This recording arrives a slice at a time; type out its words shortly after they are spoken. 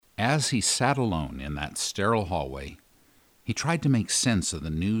as he sat alone in that sterile hallway, he tried to make sense of the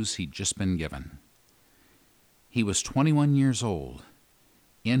news he'd just been given. He was 21 years old,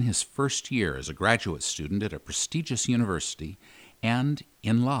 in his first year as a graduate student at a prestigious university, and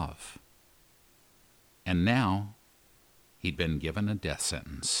in love. And now he'd been given a death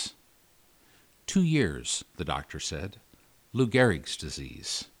sentence. 2 years, the doctor said. Lou Gehrig's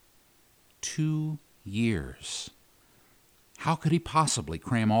disease. 2 years. How could he possibly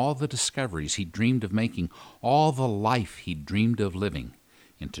cram all the discoveries he'd dreamed of making, all the life he'd dreamed of living,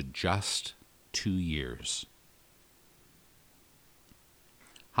 into just 2 years?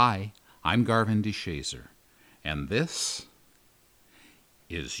 Hi, I'm Garvin DeShazer, and this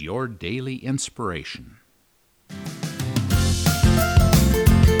is your daily inspiration.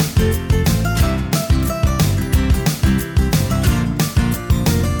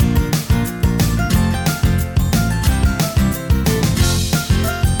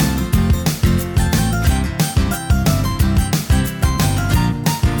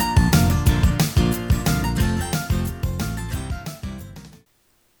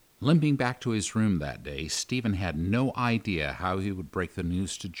 Limping back to his room that day, Stephen had no idea how he would break the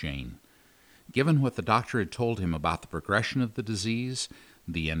news to Jane. Given what the doctor had told him about the progression of the disease,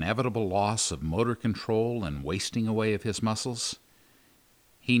 the inevitable loss of motor control and wasting away of his muscles,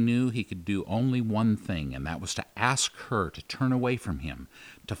 he knew he could do only one thing, and that was to ask her to turn away from him,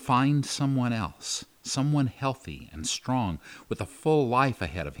 to find someone else, someone healthy and strong, with a full life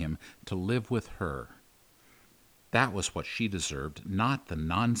ahead of him, to live with her. That was what she deserved, not the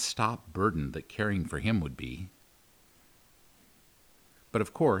non-stop burden that caring for him would be. But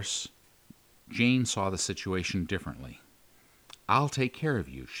of course, Jane saw the situation differently. "I'll take care of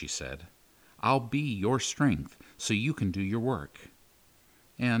you," she said. "I'll be your strength so you can do your work."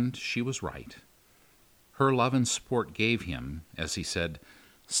 And she was right. Her love and support gave him, as he said,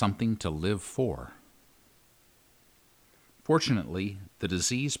 something to live for. Fortunately, the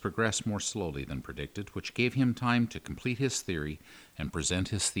disease progressed more slowly than predicted, which gave him time to complete his theory and present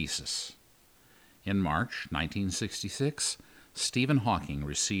his thesis. In March 1966, Stephen Hawking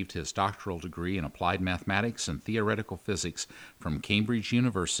received his doctoral degree in applied mathematics and theoretical physics from Cambridge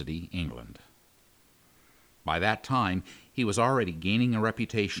University, England. By that time, he was already gaining a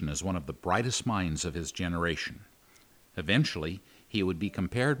reputation as one of the brightest minds of his generation. Eventually, he would be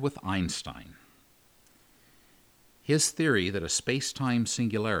compared with Einstein. His theory that a space-time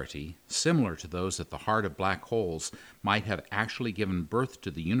singularity, similar to those at the heart of black holes, might have actually given birth to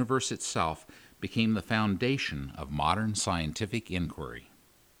the universe itself became the foundation of modern scientific inquiry.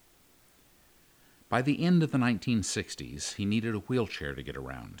 By the end of the 1960s, he needed a wheelchair to get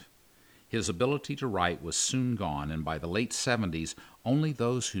around. His ability to write was soon gone, and by the late 70s, only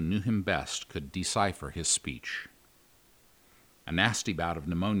those who knew him best could decipher his speech. A nasty bout of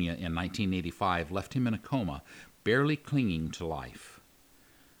pneumonia in 1985 left him in a coma, barely clinging to life.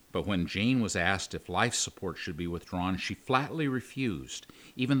 But when Jane was asked if life support should be withdrawn, she flatly refused,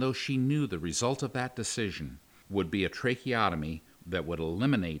 even though she knew the result of that decision would be a tracheotomy that would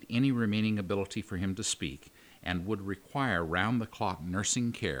eliminate any remaining ability for him to speak and would require round-the-clock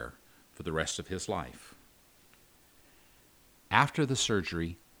nursing care for the rest of his life. After the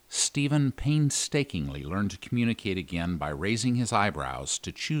surgery, Stephen painstakingly learned to communicate again by raising his eyebrows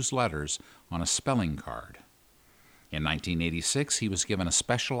to choose letters on a spelling card. In 1986, he was given a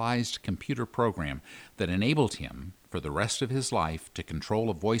specialized computer program that enabled him, for the rest of his life, to control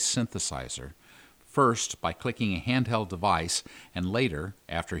a voice synthesizer, first by clicking a handheld device, and later,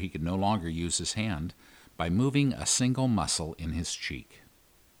 after he could no longer use his hand, by moving a single muscle in his cheek.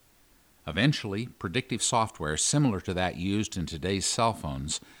 Eventually, predictive software similar to that used in today's cell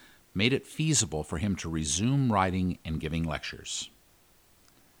phones made it feasible for him to resume writing and giving lectures.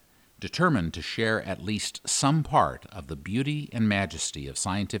 Determined to share at least some part of the beauty and majesty of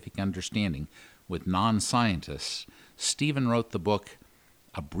scientific understanding with non-scientists, Stephen wrote the book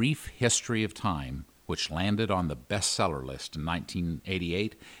A Brief History of Time, which landed on the bestseller list in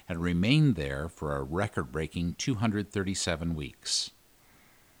 1988 and remained there for a record-breaking 237 weeks.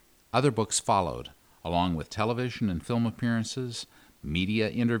 Other books followed, along with television and film appearances, media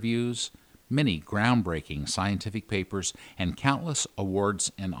interviews, many groundbreaking scientific papers, and countless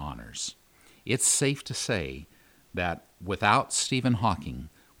awards and honors. It's safe to say that without Stephen Hawking,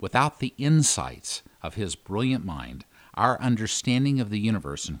 without the insights of his brilliant mind, our understanding of the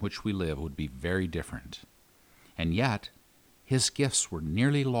universe in which we live would be very different. And yet, his gifts were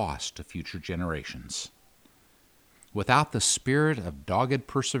nearly lost to future generations. Without the spirit of dogged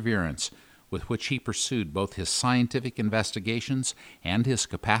perseverance with which he pursued both his scientific investigations and his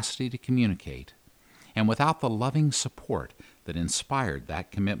capacity to communicate, and without the loving support that inspired that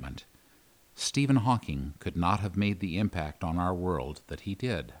commitment, Stephen Hawking could not have made the impact on our world that he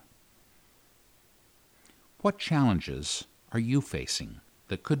did. What challenges are you facing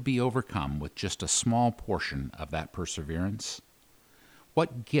that could be overcome with just a small portion of that perseverance?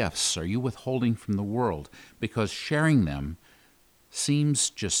 What gifts are you withholding from the world because sharing them seems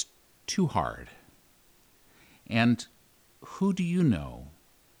just too hard? And who do you know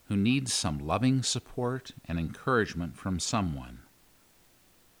who needs some loving support and encouragement from someone?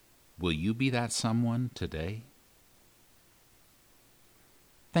 Will you be that someone today?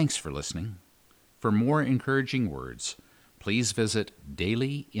 Thanks for listening. For more encouraging words, please visit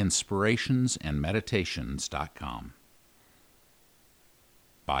dailyinspirationsandmeditations.com.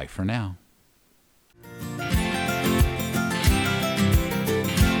 Bye for now.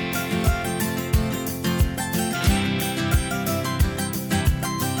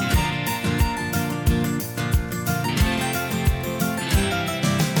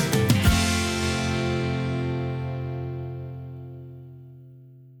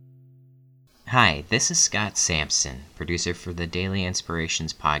 Hi, this is Scott Sampson, producer for the Daily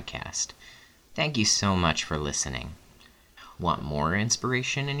Inspirations podcast. Thank you so much for listening. Want more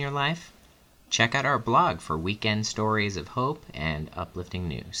inspiration in your life? Check out our blog for weekend stories of hope and uplifting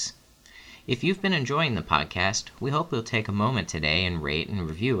news. If you've been enjoying the podcast, we hope you'll take a moment today and rate and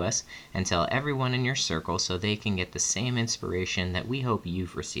review us and tell everyone in your circle so they can get the same inspiration that we hope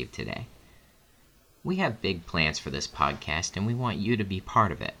you've received today. We have big plans for this podcast and we want you to be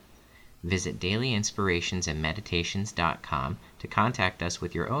part of it. Visit dailyinspirationsandmeditations.com to contact us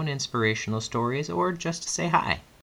with your own inspirational stories or just to say hi.